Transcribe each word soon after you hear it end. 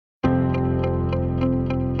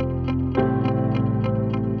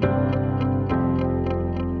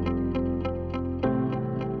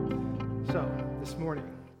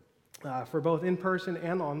for both in person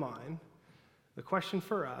and online, the question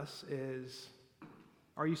for us is,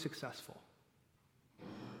 are you successful?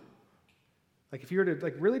 Like if you were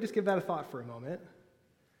to really just give that a thought for a moment,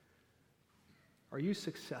 are you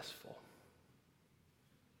successful?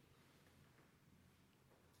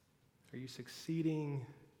 Are you succeeding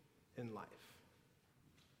in life?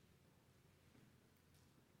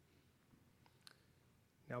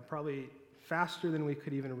 Now, probably faster than we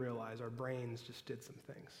could even realize, our brains just did some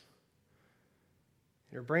things.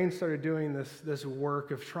 Your brain started doing this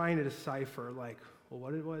work of trying to decipher,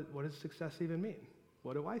 what does success even mean?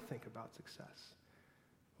 What do I think about success?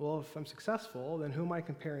 Well, if I'm successful, then who am I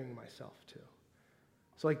comparing myself to?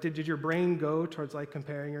 So did your brain go towards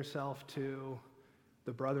comparing yourself to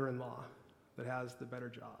the brother-in-law that has the better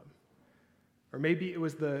job? Or maybe it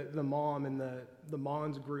was the mom in the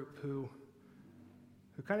mom's group who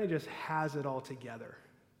kind of just has it all together,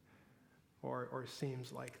 or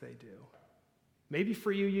seems like they do. Maybe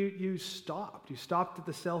for you, you stopped. You stopped at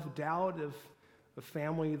the self-doubt of a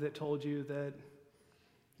family that told you that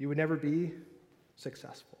you would never be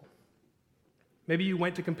successful. Maybe you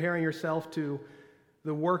went to comparing yourself to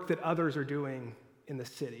the work that others are doing in the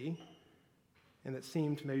city, and that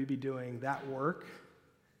seemed to maybe be doing that work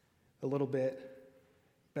a little bit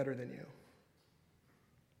better than you.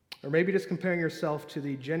 Or maybe just comparing yourself to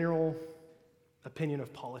the general opinion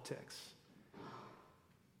of politics.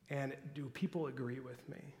 And do people agree with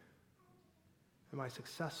me? Am I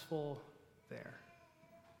successful there?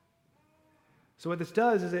 So what this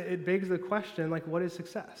does is it begs the question, what is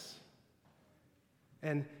success?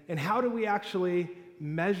 And how do we actually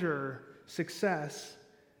measure success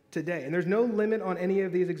today? And there's no limit on any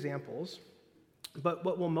of these examples, but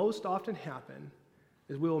what will most often happen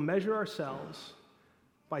is we will measure ourselves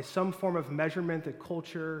by some form of measurement that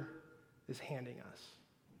culture is handing us.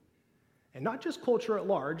 And not just culture at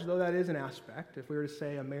large, though that is an aspect, if we were to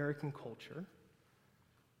say American culture,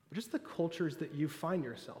 but just the cultures that you find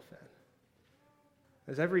yourself in.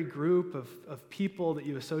 As every group of people that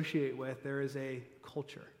you associate with, there is a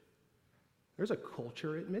culture. There's a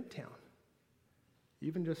culture at Midtown.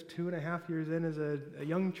 Even just 2.5 years in as a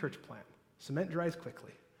young church plant, cement dries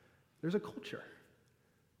quickly. There's a culture,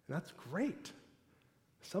 and that's great.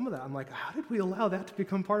 Some of that, I'm how did we allow that to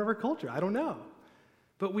become part of our culture? I don't know.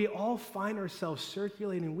 But we all find ourselves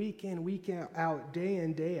circulating week in, week out, day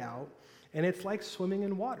in, day out, and it's like swimming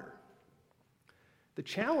in water. The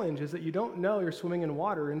challenge is that you don't know you're swimming in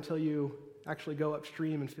water until you actually go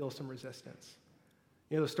upstream and feel some resistance.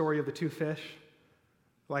 You know the story of the two fish?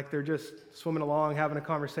 They're just swimming along, having a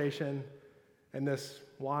conversation, and this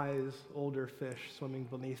wise, older fish swimming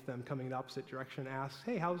beneath them, coming the opposite direction, asks,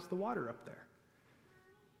 "Hey, how's the water up there?"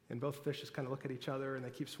 And both fish just kind of look at each other, and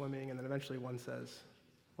they keep swimming, and then eventually one says,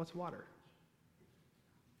 "What's water?"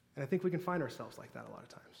 And I think we can find ourselves like that a lot of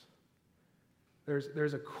times.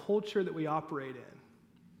 There's a culture that we operate in,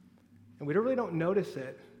 and we really don't notice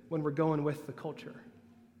it when we're going with the culture.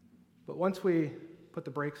 But once we put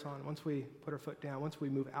the brakes on, once we put our foot down, once we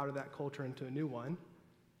move out of that culture into a new one,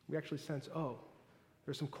 we actually sense,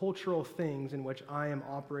 there's some cultural things in which I am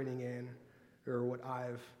operating in, or what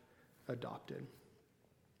I've adopted.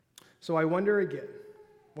 So I wonder again,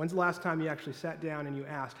 when's the last time you actually sat down and you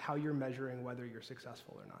asked how you're measuring whether you're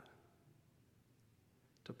successful or not?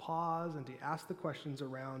 To pause and to ask the questions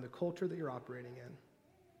around the culture that you're operating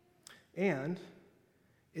in. And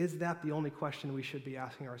is that the only question we should be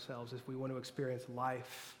asking ourselves if we want to experience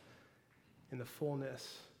life in the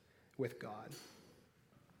fullness with God?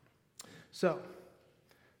 So,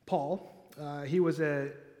 Paul, he was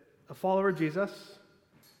a follower of Jesus,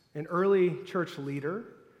 an early church leader,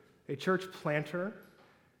 a church planter.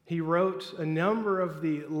 He wrote a number of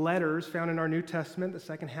the letters found in our New Testament, the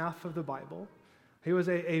second half of the Bible. He was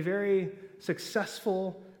a very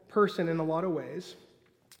successful person in a lot of ways.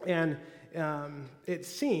 And it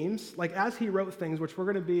seems like as he wrote things, which we're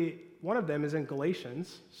going to be, one of them is in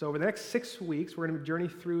Galatians. So over the next 6 weeks, we're going to journey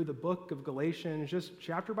through the book of Galatians, just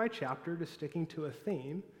chapter by chapter, just sticking to a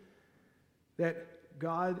theme that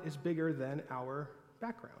God is bigger than our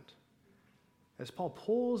background. As Paul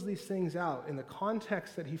pulls these things out in the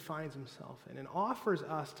context that he finds himself in and offers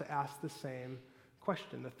us to ask the same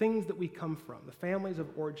question, the things that we come from, the families of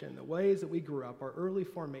origin, the ways that we grew up, our early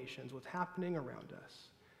formations, what's happening around us.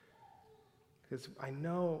 Because I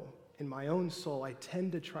know in my own soul, I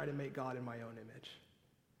tend to try to make God in my own image.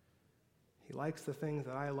 He likes the things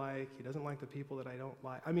that I like. He doesn't like the people that I don't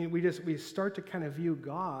like. I mean, we start to kind of view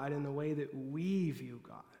God in the way that we view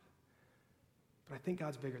God. But I think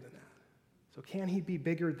God's bigger than that. So can he be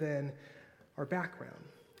bigger than our background?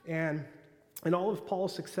 And in all of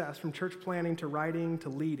Paul's success, from church planning to writing to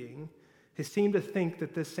leading, he seemed to think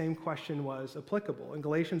that this same question was applicable. In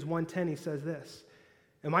Galatians 1:10, he says this,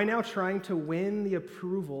 "Am I now trying to win the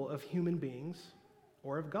approval of human beings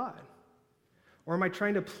or of God? Or am I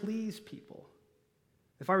trying to please people?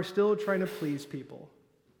 If I were still trying to please people,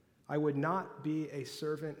 I would not be a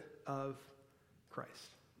servant of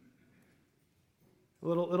Christ." A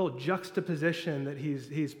little juxtaposition that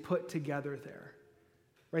he's put together there.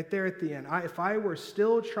 Right there at the end. If I were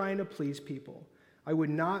still trying to please people, I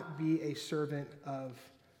would not be a servant of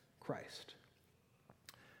Christ.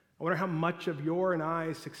 I wonder how much of your and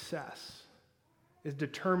I's success is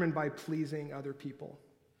determined by pleasing other people.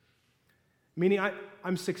 Meaning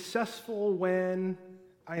I'm successful when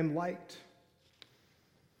I am liked,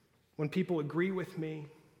 when people agree with me,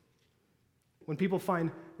 when people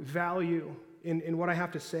find value in what I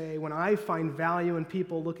have to say, when I find value in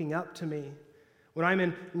people looking up to me, when I'm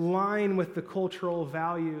in line with the cultural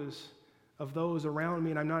values of those around me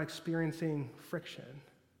and I'm not experiencing friction.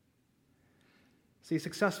 See,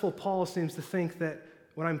 successful Paul seems to think that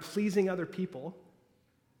when I'm pleasing other people,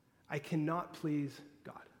 I cannot please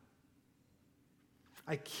God.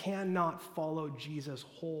 I cannot follow Jesus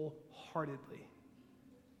wholeheartedly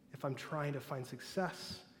if I'm trying to find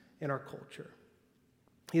success in our culture.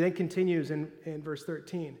 He then continues in verse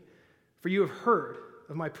 13, "For you have heard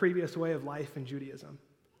of my previous way of life in Judaism,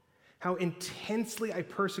 how intensely I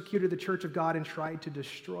persecuted the church of God and tried to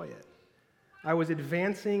destroy it. I was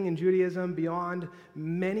advancing in Judaism beyond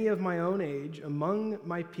many of my own age among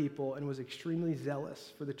my people and was extremely zealous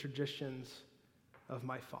for the traditions of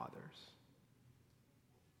my fathers."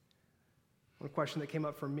 One question that came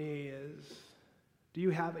up for me is, do you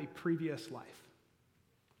have a previous life?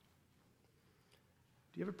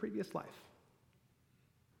 Do you have a previous life?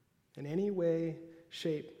 In any way,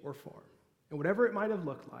 shape, or form. And whatever it might have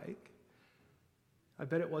looked like, I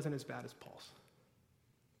bet it wasn't as bad as Paul's.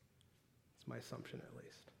 It's my assumption, at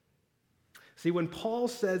least. See, when Paul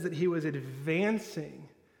says that he was advancing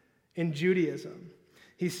in Judaism,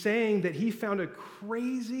 he's saying that he found a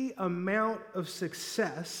crazy amount of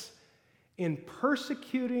success in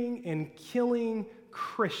persecuting and killing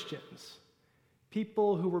Christians,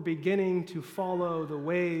 people who were beginning to follow the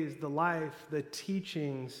ways, the life, the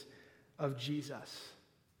teachings of Jesus.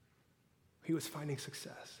 He was finding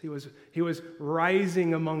success. He was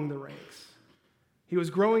rising among the ranks. He was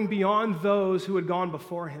growing beyond those who had gone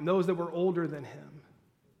before him, those that were older than him.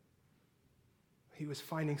 He was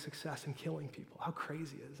finding success in killing people. How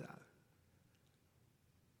crazy is that?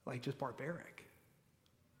 Like, just barbaric.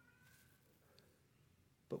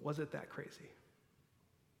 But was it that crazy?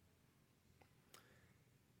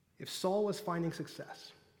 If Saul was finding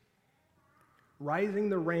success, rising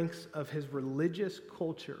the ranks of his religious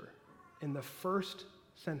culture in the first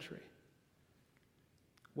century,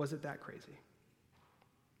 was it that crazy?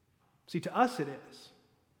 See, to us it is.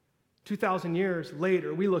 2,000 years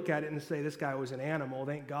later, we look at it and say, this guy was an animal.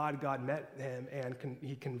 Thank God God met him and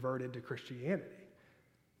he converted to Christianity,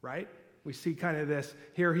 right? We see kind of this,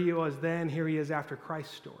 here he was then, here he is after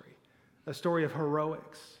Christ's story, a story of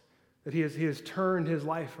heroics, that he has turned his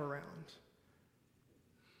life around.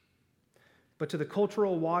 But to the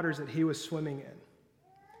cultural waters that he was swimming in,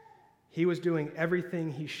 he was doing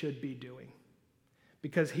everything he should be doing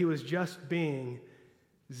because he was just being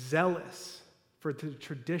zealous for the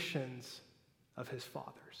traditions of his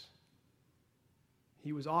fathers.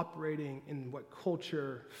 He was operating in what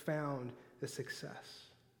culture found as success.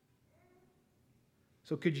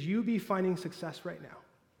 So could you be finding success right now?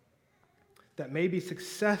 That may be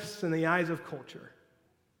success in the eyes of culture,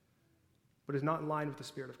 but is not in line with the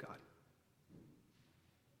Spirit of God.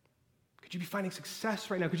 Could you be finding success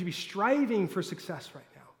right now? Could you be striving for success right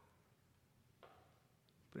now?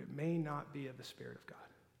 But it may not be of the Spirit of God.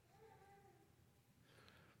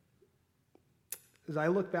 As I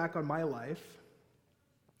look back on my life,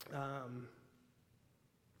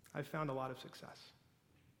 I've found a lot of success.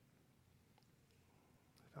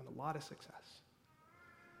 I found a lot of success.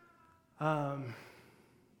 I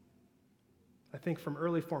think from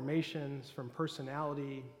early formations, from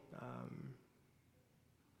personality,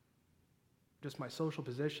 just my social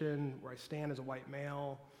position, where I stand as a white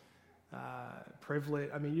male,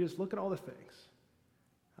 privilege. I mean, you just look at all the things.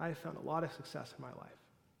 I have found a lot of success in my life.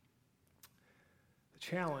 The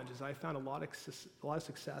challenge is I found a lot of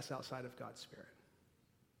success outside of God's Spirit.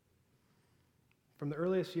 From the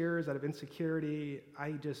earliest years out of insecurity,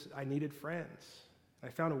 I needed friends. I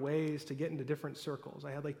found ways to get into different circles.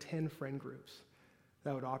 I had like 10 friend groups that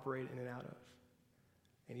I would operate in and out of.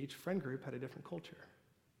 And each friend group had a different culture.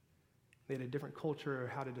 They had a different culture of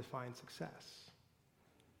how to define success.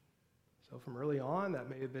 So from early on, that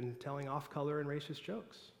may have been telling off-color and racist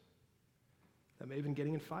jokes. that may have been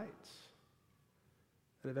getting in fights,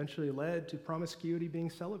 that eventually led to promiscuity being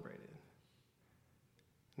celebrated.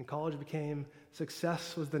 And college became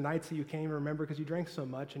success was the nights that you came to remember because you drank so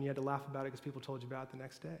much and you had to laugh about it because people told you about it the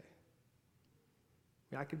next day.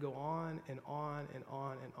 I mean, I could go on and on and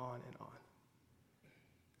on and on and on.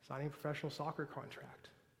 Signing a professional soccer contract.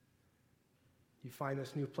 You find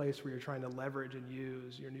this new place where you're trying to leverage and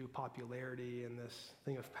use your new popularity and this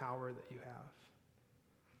thing of power that you have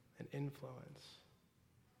and influence.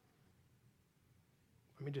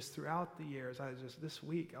 I mean, just throughout the years, this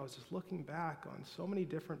week, I was just looking back on so many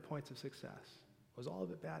different points of success. Was all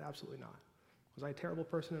of it bad? Absolutely not. Was I a terrible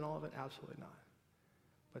person in all of it? Absolutely not.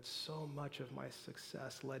 But so much of my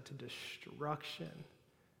success led to destruction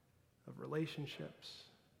of relationships,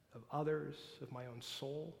 of others, of my own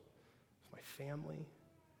soul, of my family.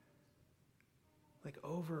 Like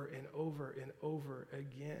over and over and over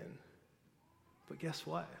again. But guess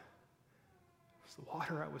what? It was the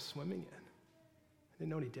water I was swimming in. I didn't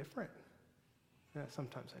know any different. Yeah,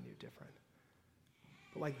 sometimes I knew different.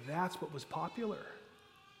 But like that's what was popular.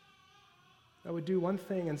 I would do one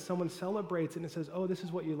thing and someone celebrates it and says, oh, this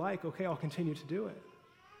is what you like. Okay, I'll continue to do it.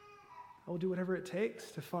 I will do whatever it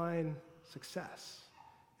takes to find success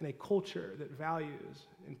in a culture that values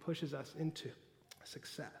and pushes us into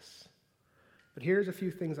success. But here's a few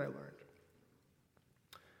things I learned.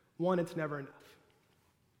 One, it's never enough.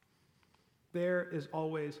 There is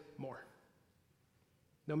always more.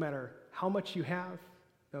 No matter how much you have,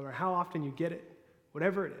 no matter how often you get it,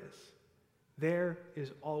 whatever it is, there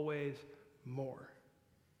is always more.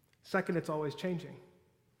 Second, it's always changing.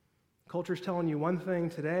 Culture's telling you one thing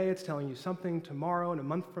today, it's telling you something tomorrow, and a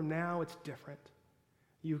month from now, it's different.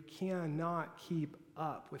 You cannot keep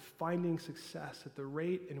up with finding success at the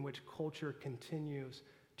rate in which culture continues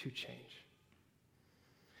to change.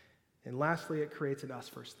 And lastly, it creates an us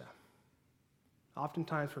versus them.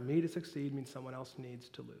 Oftentimes, for me to succeed means someone else needs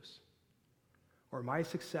to lose. Or my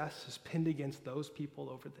success is pinned against those people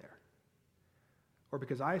over there. Or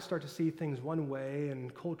because I start to see things one way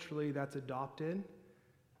and culturally that's adopted,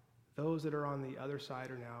 those that are on the other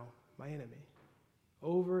side are now my enemy.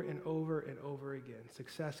 Over and over and over again,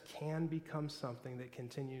 success can become something that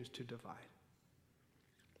continues to divide.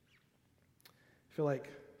 I feel like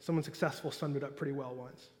someone successful summed it up pretty well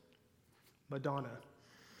once. Madonna.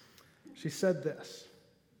 She said this,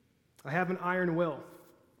 I have an iron will,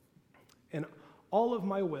 and all of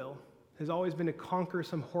my will has always been to conquer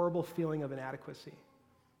some horrible feeling of inadequacy.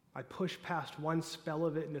 I push past one spell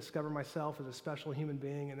of it and discover myself as a special human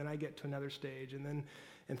being, and then I get to another stage and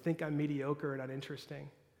think I'm mediocre and uninteresting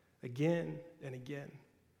again and again.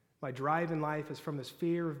 My drive in life is from this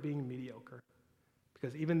fear of being mediocre,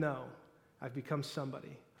 because even though I've become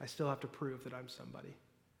somebody, I still have to prove that I'm somebody.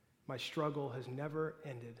 My struggle has never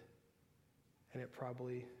ended, and it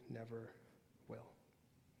probably never will.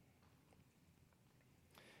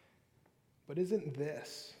 But isn't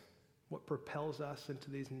this what propels us into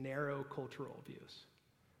these narrow cultural views?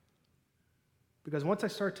 Because once I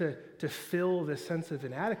start to feel this sense of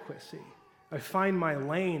inadequacy, I find my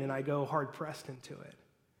lane and I go hard-pressed into it.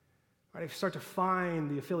 Right? I start to find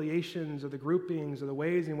the affiliations or the groupings or the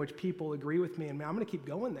ways in which people agree with me, and man, I'm going to keep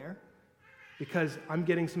going there because I'm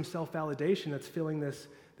getting some self-validation that's filling this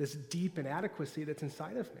deep inadequacy that's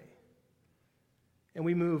inside of me. And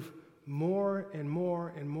we move more and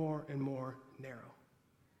more and more and more narrow.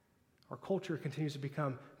 Our culture continues to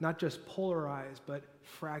become not just polarized, but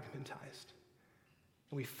fragmentized.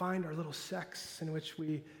 And we find our little sects in which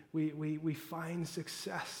we find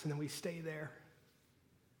success, and then we stay there.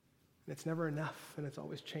 And it's never enough, and it's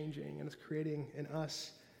always changing, and it's creating an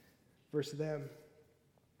us versus them.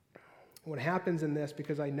 What happens in this,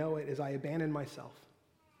 because I know it, is I abandon myself.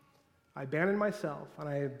 I abandon myself, and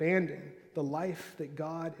I abandon the life that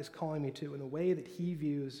God is calling me to in the way that he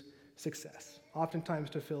views success, oftentimes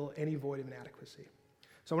to fill any void of inadequacy.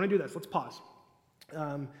 So I want to do this. Let's pause.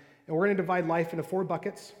 And we're going to divide life into 4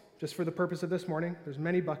 buckets, just for the purpose of this morning. There's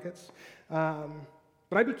many buckets. But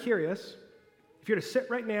I'd be curious, if you're to sit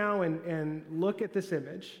right now and look at this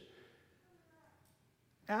image,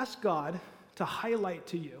 ask God to highlight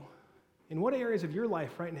to you, in what areas of your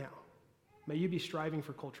life right now may you be striving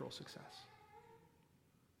for cultural success?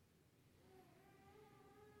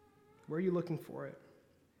 Where are you looking for it?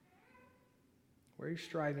 Where are you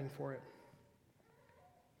striving for it?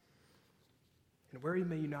 And where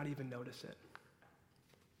may you not even notice it?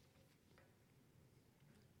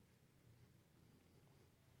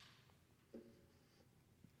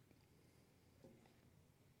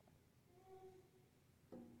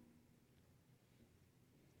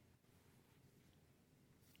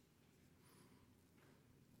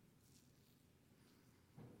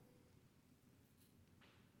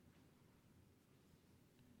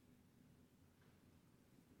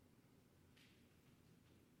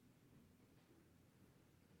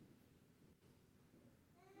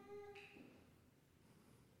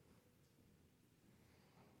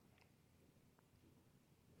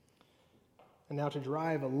 And now to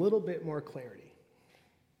drive a little bit more clarity.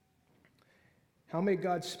 How may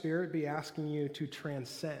God's Spirit be asking you to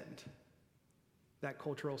transcend that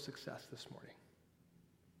cultural success this morning?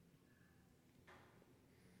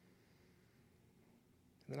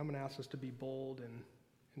 And then I'm going to ask us to be bold, and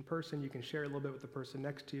in person you can share a little bit with the person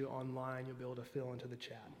next to you. Online you'll be able to fill into the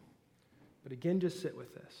chat. But again, just sit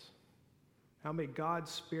with this. How may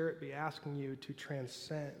God's Spirit be asking you to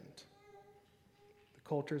transcend the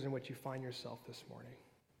cultures in which you find yourself this morning?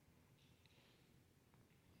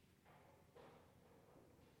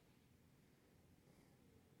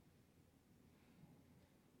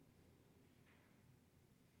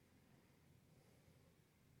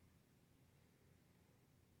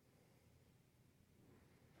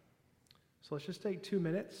 So let's just take 2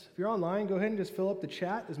 minutes. If you're online, go ahead and just fill up the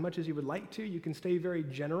chat as much as you would like to. You can stay very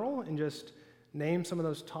general and just name some of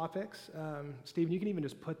those topics. Stephen, you can even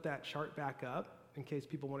just put that chart back up in case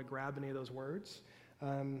people want to grab any of those words.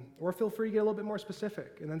 Or feel free to get a little bit more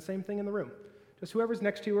specific. And then same thing in the room. Just whoever's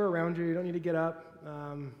next to you or around you, you don't need to get up.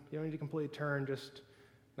 You don't need to completely turn. Just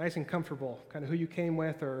nice and comfortable, kind of who you came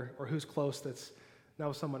with or who's close that's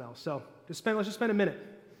now someone else. So let's just spend a minute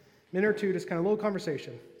or two, just kind of a little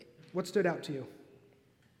conversation. What stood out to you?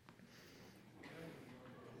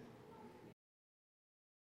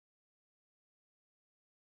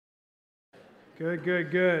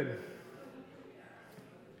 Good.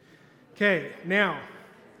 Okay, now,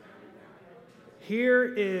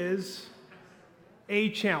 here is a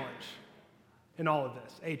challenge in all of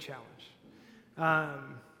this, a challenge.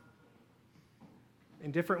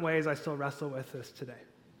 In different ways, I still wrestle with this today,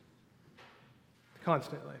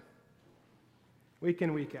 constantly, week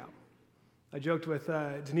in, week out. I joked with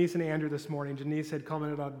Denise and Andrew this morning. Denise had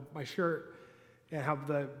commented on my shirt and how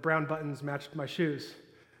the brown buttons matched my shoes.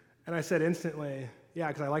 And I said instantly, yeah,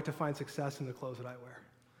 because I like to find success in the clothes that I wear.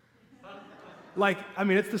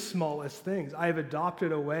 It's the smallest things. I have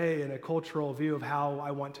adopted a way and a cultural view of how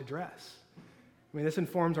I want to dress. This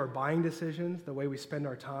informs our buying decisions, the way we spend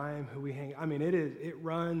our time, who we hang. It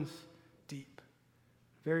runs deep,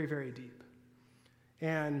 very, very deep.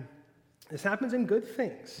 And this happens in good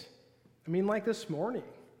things. Like this morning,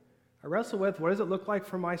 I wrestle with what does it look like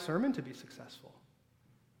for my sermon to be successful?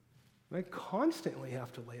 I constantly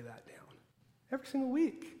have to lay that down every single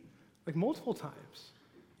week, multiple times,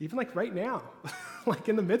 even right now,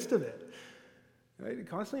 in the midst of it. Right? I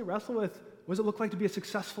constantly wrestle with what does it look like to be a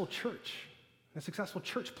successful church, a successful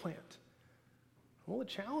church plant? Well, the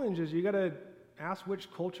challenge is you got to ask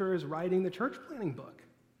which culture is writing the church planting book.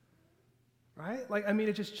 Right?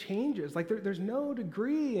 It just changes. There's no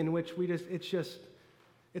degree in which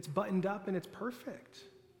it's buttoned up and it's perfect,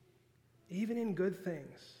 even in good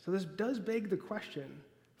things. So this does beg the question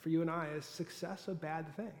for you and I, is success a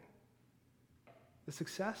bad thing? Is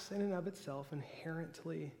success in and of itself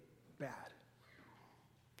inherently bad?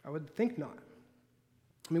 I would think not.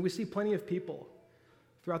 We see plenty of people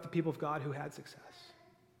throughout the people of God who had success.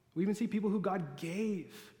 We even see people who God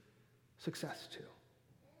gave success to.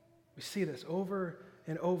 We see this over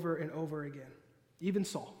and over and over again. Even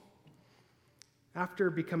Saul, after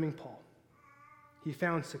becoming Paul, he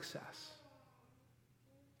found success.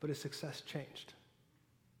 But his success changed,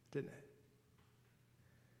 didn't it?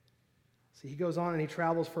 See, he goes on and he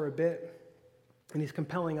travels for a bit, and he's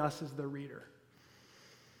compelling us as the reader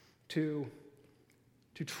to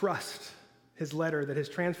trust his letter that his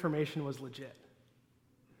transformation was legit.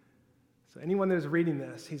 So anyone that is reading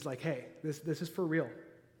this, he's like, hey, this is for real.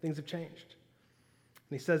 Things have changed.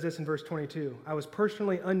 And he says this in verse 22, I was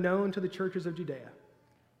personally unknown to the churches of Judea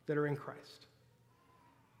that are in Christ.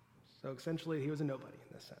 So essentially, he was a nobody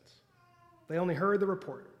in this sense. They only heard the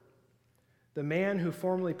report. The man who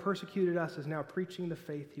formerly persecuted us is now preaching the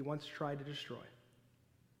faith he once tried to destroy.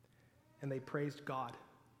 And they praised God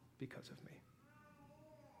because of me.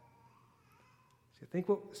 See, I think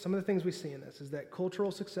some of the things we see in this is that cultural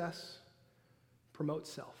success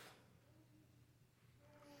promotes self.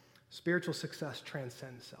 Spiritual success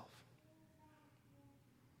transcends self.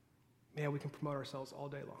 Man, we can promote ourselves all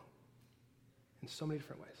day long in so many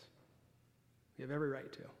different ways. We have every right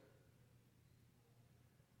to.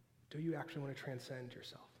 Do you actually want to transcend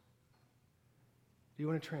yourself? Do you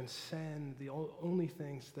want to transcend the only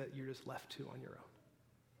things that you're just left to on your own?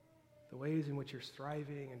 The ways in which you're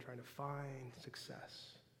striving and trying to find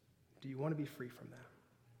success. Do you want to be free from that?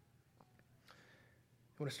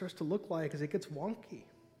 And what it starts to look like is it gets wonky.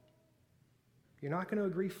 You're not going to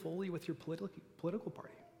agree fully with your political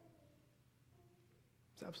party.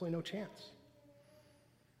 There's absolutely no chance.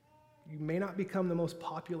 You may not become the most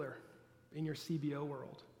popular in your CBO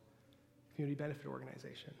world, community benefit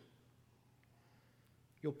organization.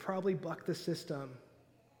 you'll probably buck the system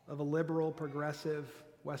of a liberal, progressive,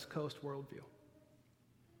 West Coast worldview.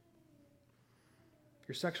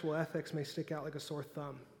 Your sexual ethics may stick out like a sore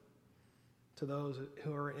thumb to those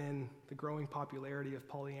who are in the growing popularity of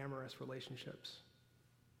polyamorous relationships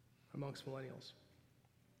amongst millennials.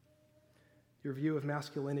 Your view of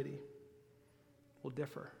masculinity will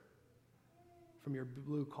differ from your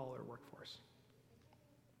blue-collar workforce.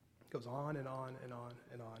 It goes on and on and on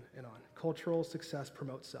and on and on. Cultural success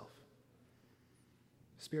promotes self.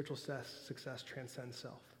 Spiritual success transcends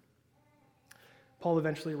self. Paul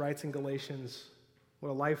eventually writes in Galatians what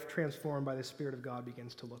a life transformed by the Spirit of God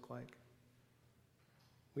begins to look like.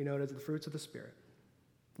 We know it as the fruits of the Spirit: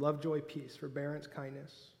 love, joy, peace, forbearance,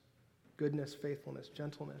 kindness, goodness, faithfulness,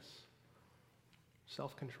 gentleness,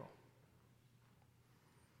 self-control.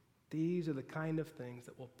 These are the kind of things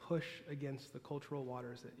that will push against the cultural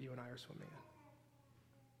waters that you and I are swimming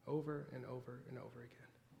in over and over and over again.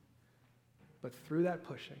 But through that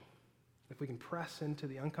pushing, if we can press into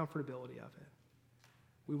the uncomfortability of it,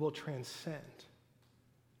 we will transcend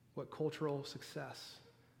what cultural success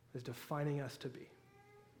is defining us to be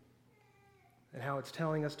and how it's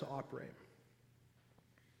telling us to operate.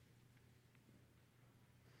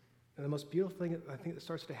 And the most beautiful thing I think that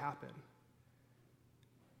starts to happen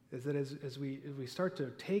is that as we start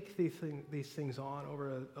to take these things on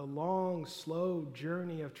over a long, slow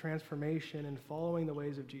journey of transformation and following the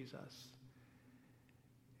ways of Jesus,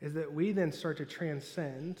 is that we then start to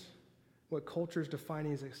transcend what culture is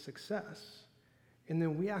defining as a success, and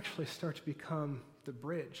then we actually start to become the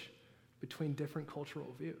bridge between different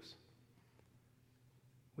cultural views.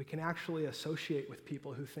 We can actually associate with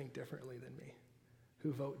people who think differently than me,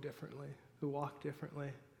 who vote differently, who walk differently,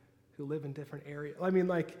 who live in different areas. I mean,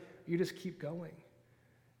 like, you just keep going.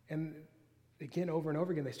 And again, over and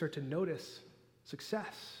over again, they start to notice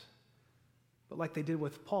success. But like they did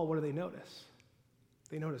with Paul, what do they notice?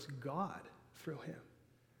 They notice God through him.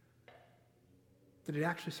 That it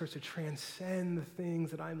actually starts to transcend the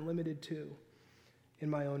things that I'm limited to in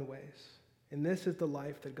my own ways. And this is the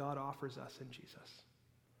life that God offers us in Jesus.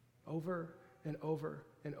 Over and over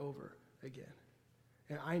and over again.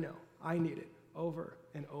 And I know, I need it over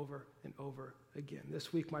and over and over again.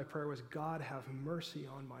 This week my prayer was, God, have mercy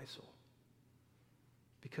on my soul.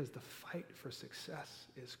 Because the fight for success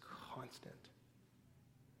is constant.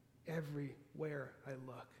 Everywhere I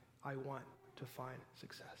look, I want to find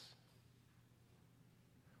success.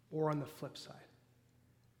 Or on the flip side,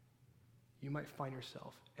 you might find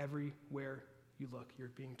yourself everywhere you look, you're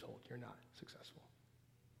being told you're not successful.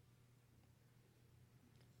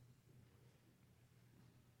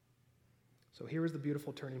 So here is the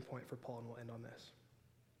beautiful turning point for Paul, and we'll end on this.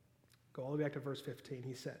 Go all the way back to verse 15.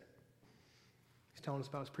 He said, he's telling us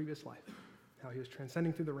about his previous life, how he was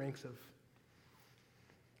transcending through the ranks of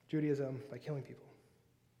Judaism by killing people.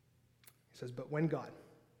 He says, but when God,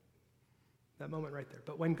 that moment right there,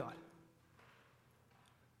 but when God,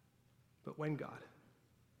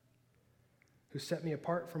 who set me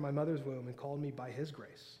apart from my mother's womb and called me by his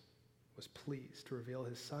grace, was pleased to reveal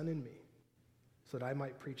his Son in me so that I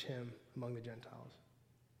might preach him among the Gentiles.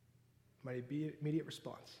 My immediate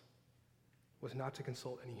response was not to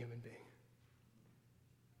consult any human being.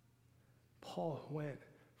 Paul went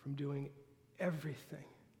from doing everything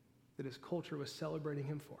that his culture was celebrating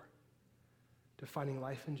him for to finding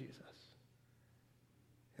life in Jesus.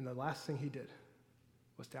 And the last thing he did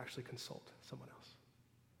was to actually consult someone else.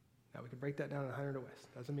 Now, we can break that down in 100 ways.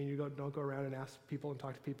 Doesn't mean you don't go around and ask people and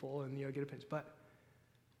talk to people and get opinions. But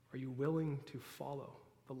are you willing to follow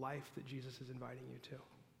the life that Jesus is inviting you to?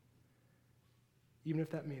 Even if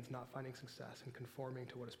that means not finding success and conforming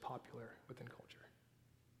to what is popular within culture.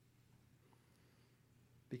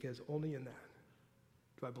 Because only in that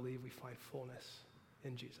do I believe we find fullness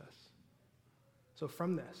in Jesus. So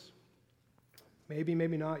from this, maybe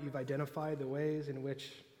not, you've identified the ways in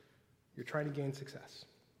which you're trying to gain success.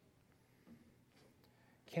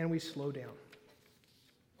 Can we slow down?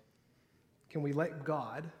 Can we let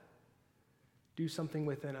God do something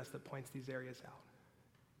within us that points these areas out?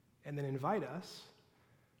 And then invite us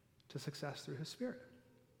to success through his Spirit.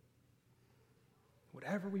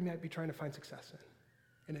 Whatever we might be trying to find success in.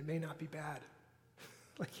 And it may not be bad.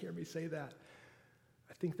 Like, hear me say that.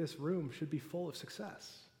 I think this room should be full of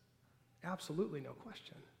success. Absolutely, no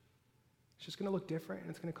question. It's just going to look different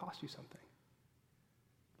and it's going to cost you something.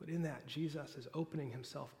 But in that, Jesus is opening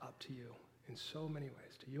himself up to you in so many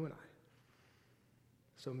ways, to you and I.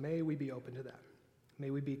 So may we be open to that.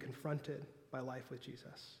 May we be confronted by life with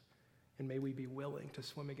Jesus. And may we be willing to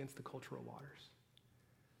swim against the cultural waters.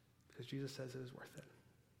 Because Jesus says it is worth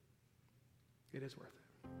it. It is worth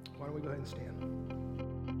it. Why don't we go ahead and stand?